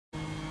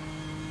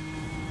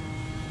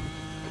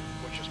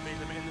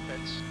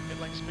limits.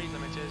 Pit lane speed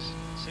limit is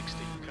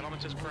 60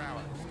 kilometers per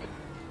hour.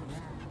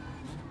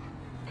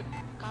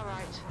 Car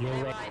right. You're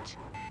Clear right.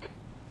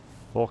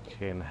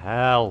 Fucking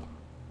hell.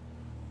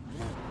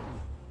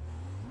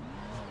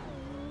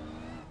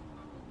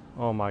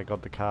 Oh my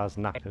god, the car's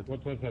knackered.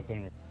 What was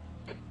happening?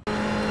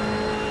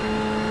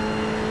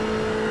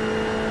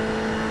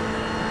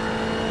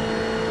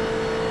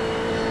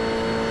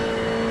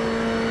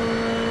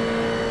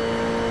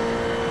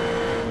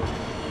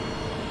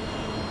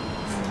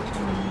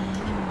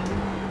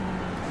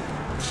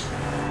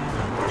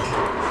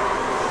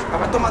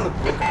 Vai tomar no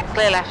cu.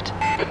 Clear left.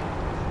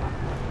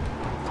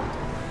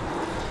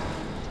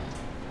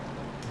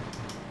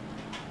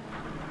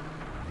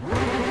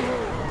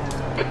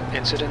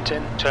 Incident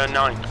in turn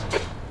 9.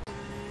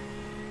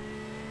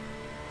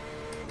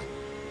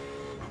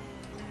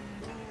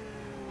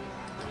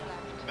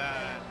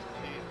 Bad.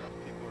 Jesus,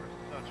 people are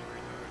such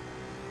retards.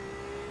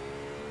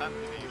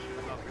 Anthony, you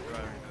should not be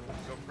driving this.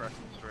 Go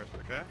practice first,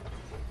 okay?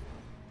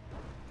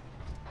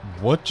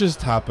 What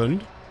just happened?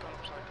 Gone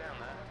upside down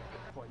there.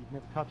 What, you've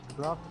never touched the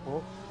grass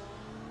before?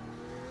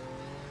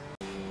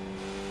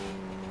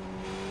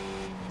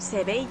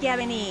 Se veía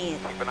venir.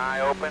 Keep an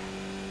eye open.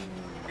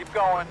 Keep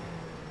going.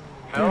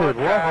 Dude,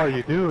 what are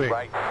you doing?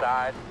 Right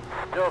side.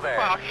 Still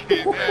there.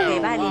 Te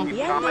Fucking va hell.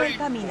 limpiando el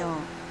camino.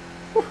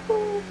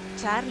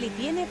 Charlie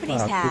tiene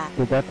prisa.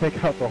 Did that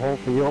take out the whole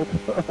field?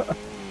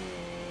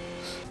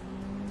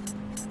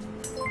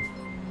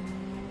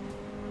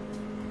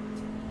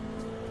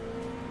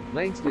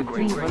 Langston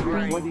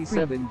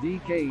 227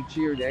 DK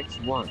cheered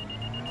X1.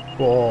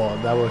 Oh,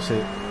 that was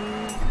it.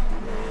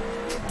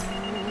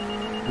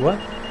 What?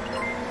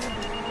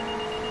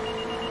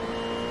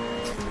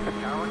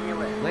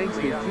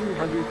 Langston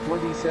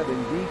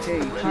 227 DK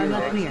Car cheered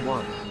left rear.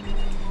 X1.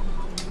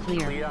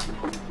 Clear.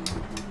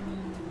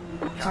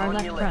 Car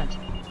left front.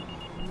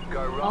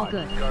 All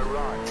good.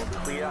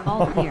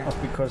 All clear.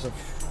 Because of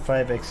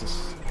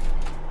 5Xs.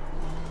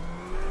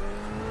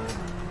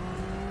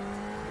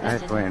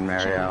 Nice win,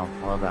 Mario.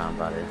 Well done,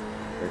 buddy.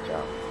 Good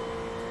job.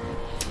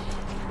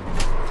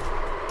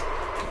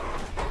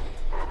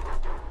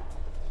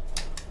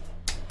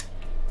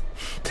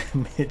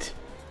 Damn it.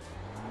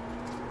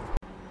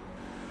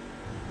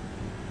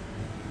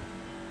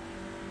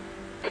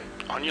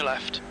 On your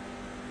left.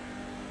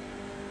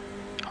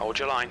 Hold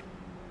your line.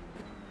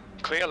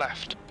 Clear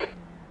left.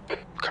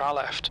 Car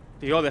left.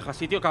 Tío, deja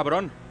sitio,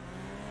 cabrón.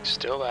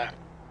 Still there.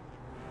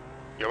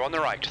 You're on the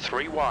right,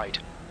 3 wide.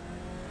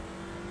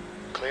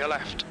 Clear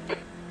left.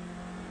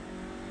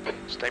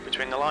 Stay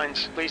between the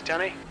lines, please,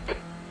 Danny.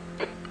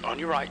 On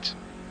your right.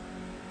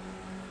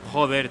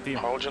 Joder, tío.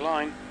 Hold your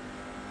line.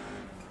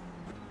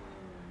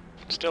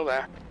 Still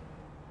there.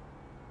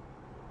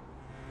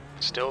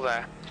 Still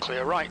there.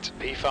 Clear right,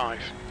 P5.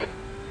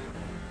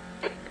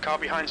 The car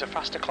behind's a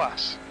faster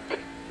class.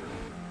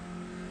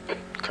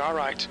 Car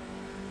right.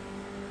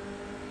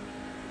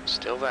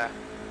 Still there.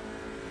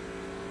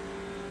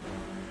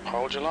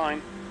 Hold your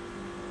line.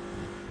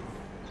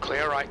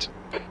 Clear right.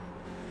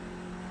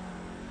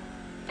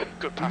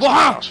 Good pass.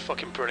 That was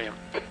fucking brilliant.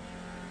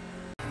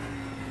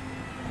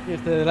 Y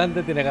este de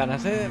delante tiene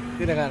ganas,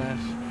 tiene ganas.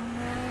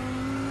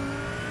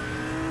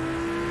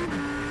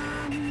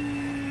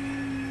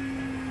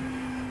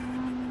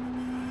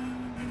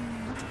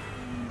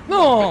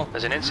 ¡No!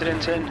 There's an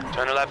incident in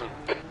turn 11.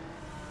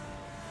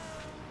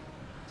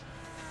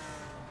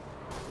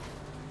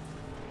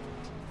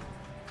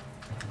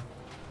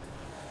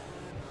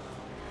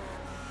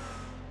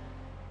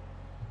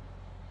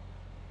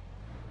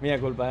 Mía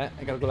culpa,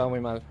 he calculado muy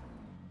mal.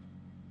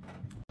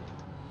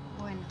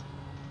 Bueno.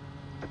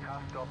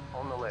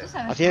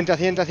 Accidente,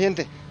 accidente,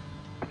 accidente.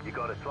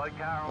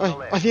 Ay,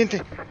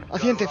 accidente,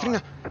 accidente,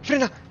 frena,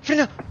 frena,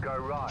 frena,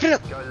 frena.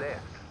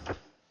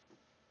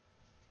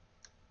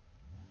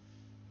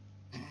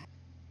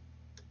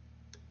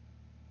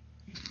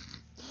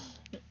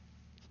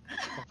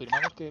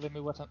 ¿Confirmamos que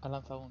BMW ha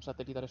lanzado un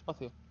satélite al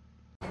espacio?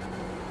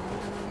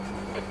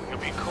 You'll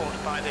be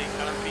caught by the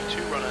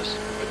LMP2 runners.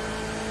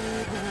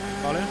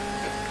 Vale.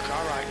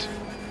 Car right.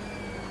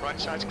 Right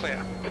side's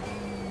clear.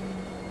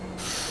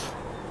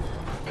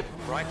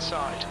 Right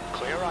side.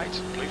 Clear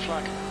right. Blue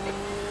flag.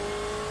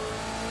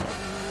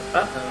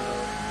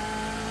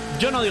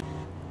 Yo no digo.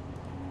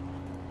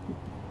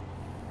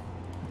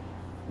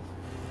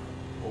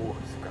 Porra,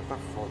 esse cara tá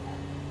foda.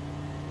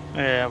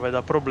 É, vai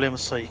dar problema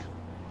isso aí.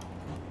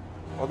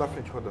 Olha o da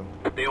frente rodando.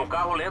 Tem um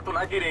carro lento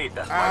na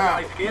direita. Vai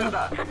à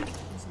esquerda.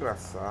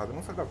 Desgraçado,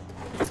 não sai da...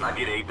 Na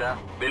direita.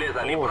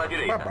 Beleza, limpo na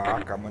direita.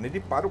 Babaca, mano,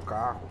 ele para o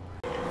carro.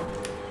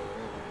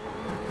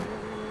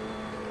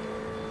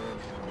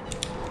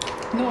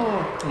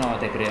 No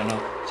te creo, no.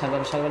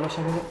 Sálvalo, sálvalo,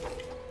 sálvalo.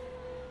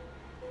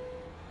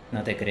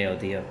 No te creo,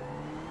 tío.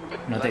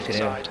 No te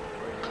creo.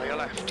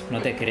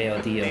 No te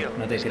creo, tío.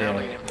 No te creo.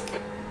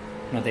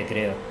 No te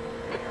creo.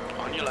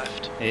 On your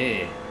left.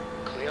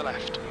 Clear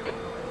left.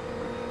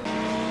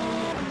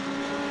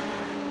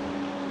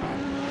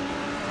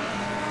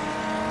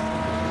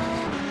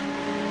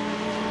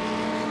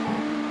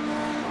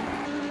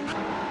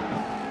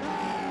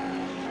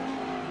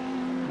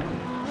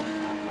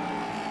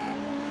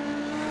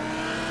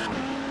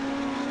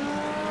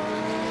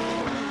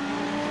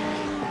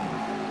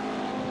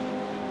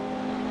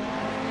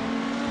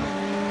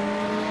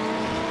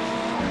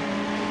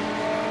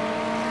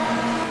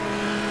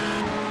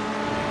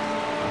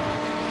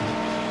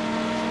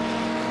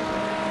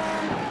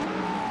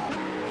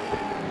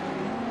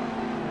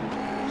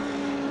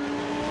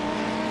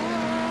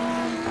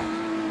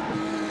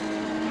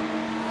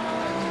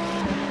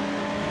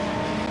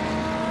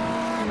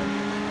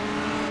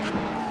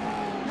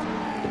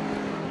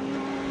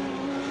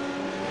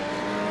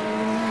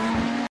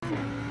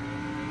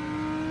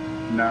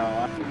 No,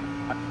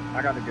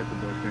 I gotta get the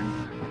booking.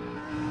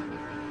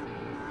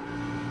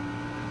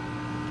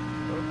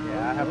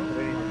 Yeah, I haven't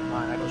put anything in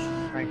mine. I just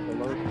cranked the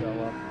load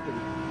cell up.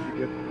 Pretty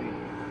good for me.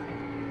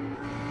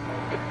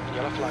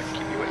 Yellow flag,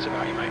 keep your wits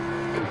about you, mate.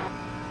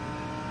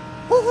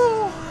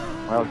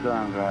 Well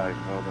done, guys.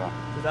 Well done.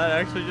 Did that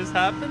actually just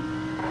happen?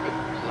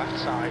 Left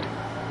side.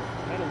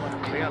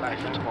 Clear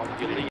left.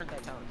 You lead.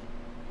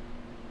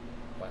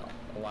 Well,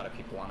 a lot of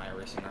people on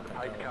iRacing aren't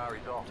going to go. Car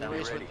is off. We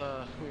race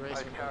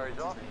with Car is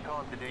off.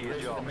 Time to do your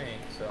job. me,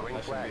 so Green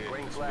that should flag. be-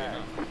 Green that should be flag.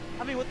 enough.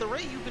 I mean, with the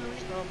rate you've been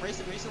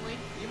racing recently,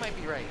 you might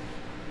be right.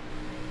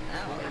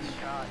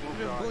 You've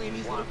been bullying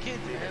these little kids,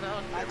 man.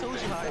 I told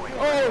you how I feel.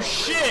 Oh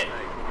shit!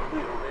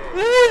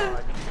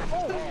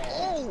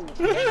 Oh!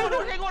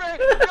 Hang on!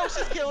 No,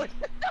 she's killing.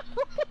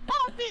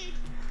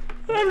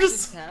 I'm What just.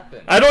 just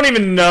happened? I don't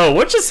even know.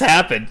 What just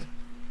happened?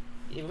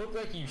 It looked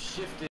like you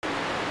shifted.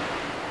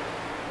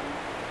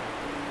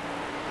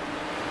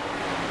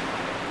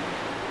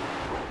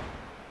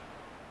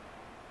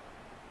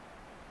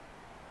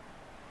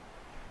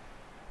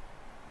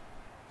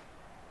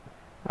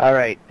 All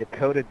right,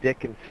 Dakota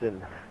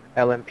Dickinson,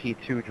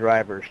 LMP2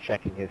 drivers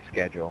checking his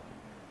schedule.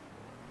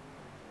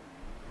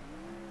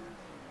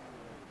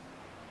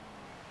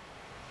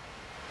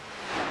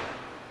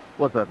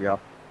 What's up, y'all?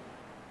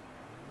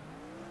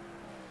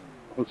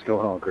 What's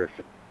going on,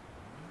 Christian?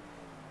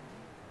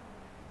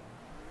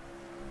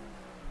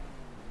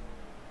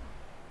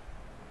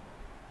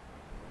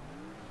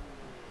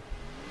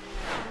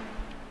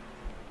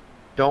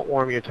 Don't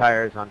warm your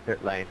tires on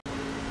pit lane.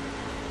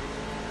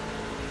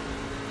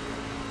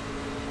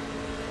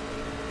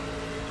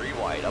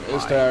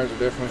 Those tires are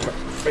definitely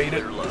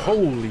faded.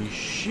 Holy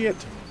shit.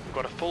 We've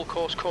got a full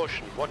course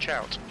caution. Watch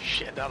out.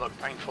 Shit, that looked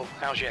painful.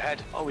 How's your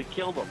head? Oh, we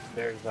killed him.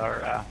 There's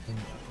our,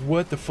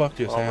 What the fuck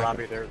just well, happened?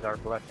 Robbie, there's our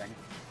blessing.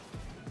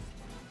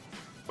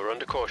 We're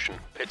under caution.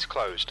 Pit's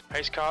closed.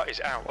 Pace car is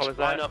out. What was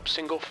Line that? up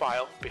single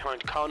file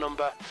behind car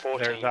number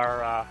 14. There's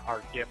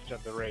our gift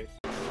of the race.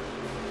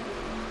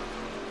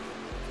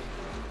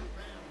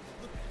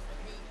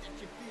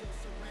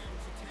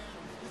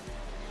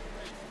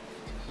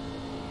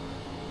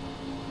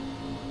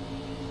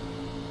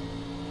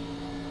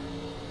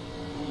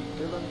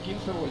 Quedan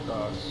 15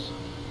 vueltas.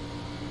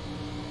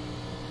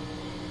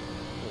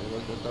 Lo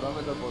intentará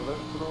meter por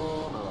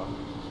dentro. Nada,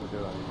 se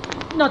queda ahí.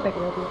 No te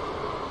creo, tío.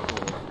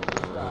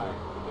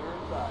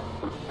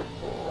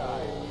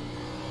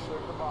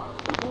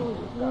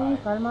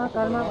 Calma,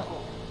 calma.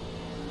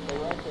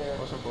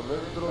 Pasa por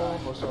dentro,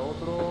 pasa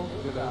otro,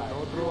 queda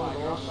otro,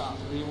 dos,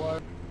 igual.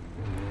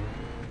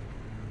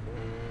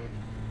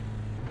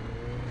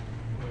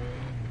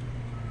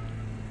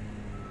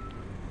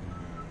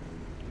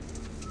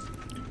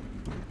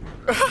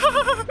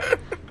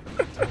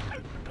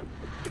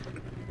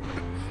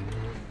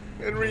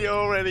 And we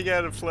already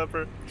got a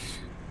flipper.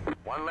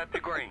 One left to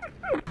green.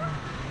 And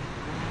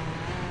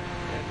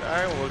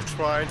I will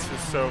try to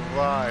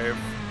survive,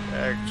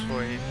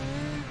 actually.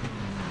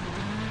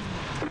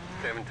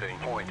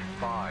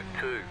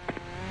 17.52.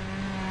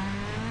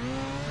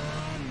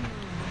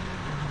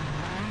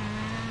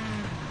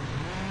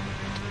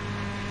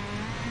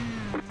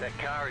 That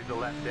car is a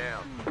lap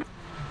down.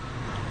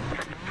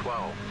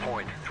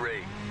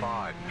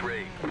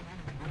 12.353.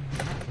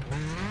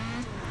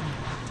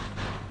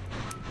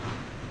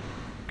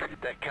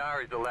 That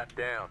car is a lap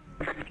down.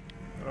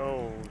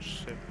 Oh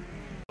shit.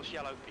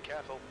 Yellow, be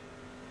careful.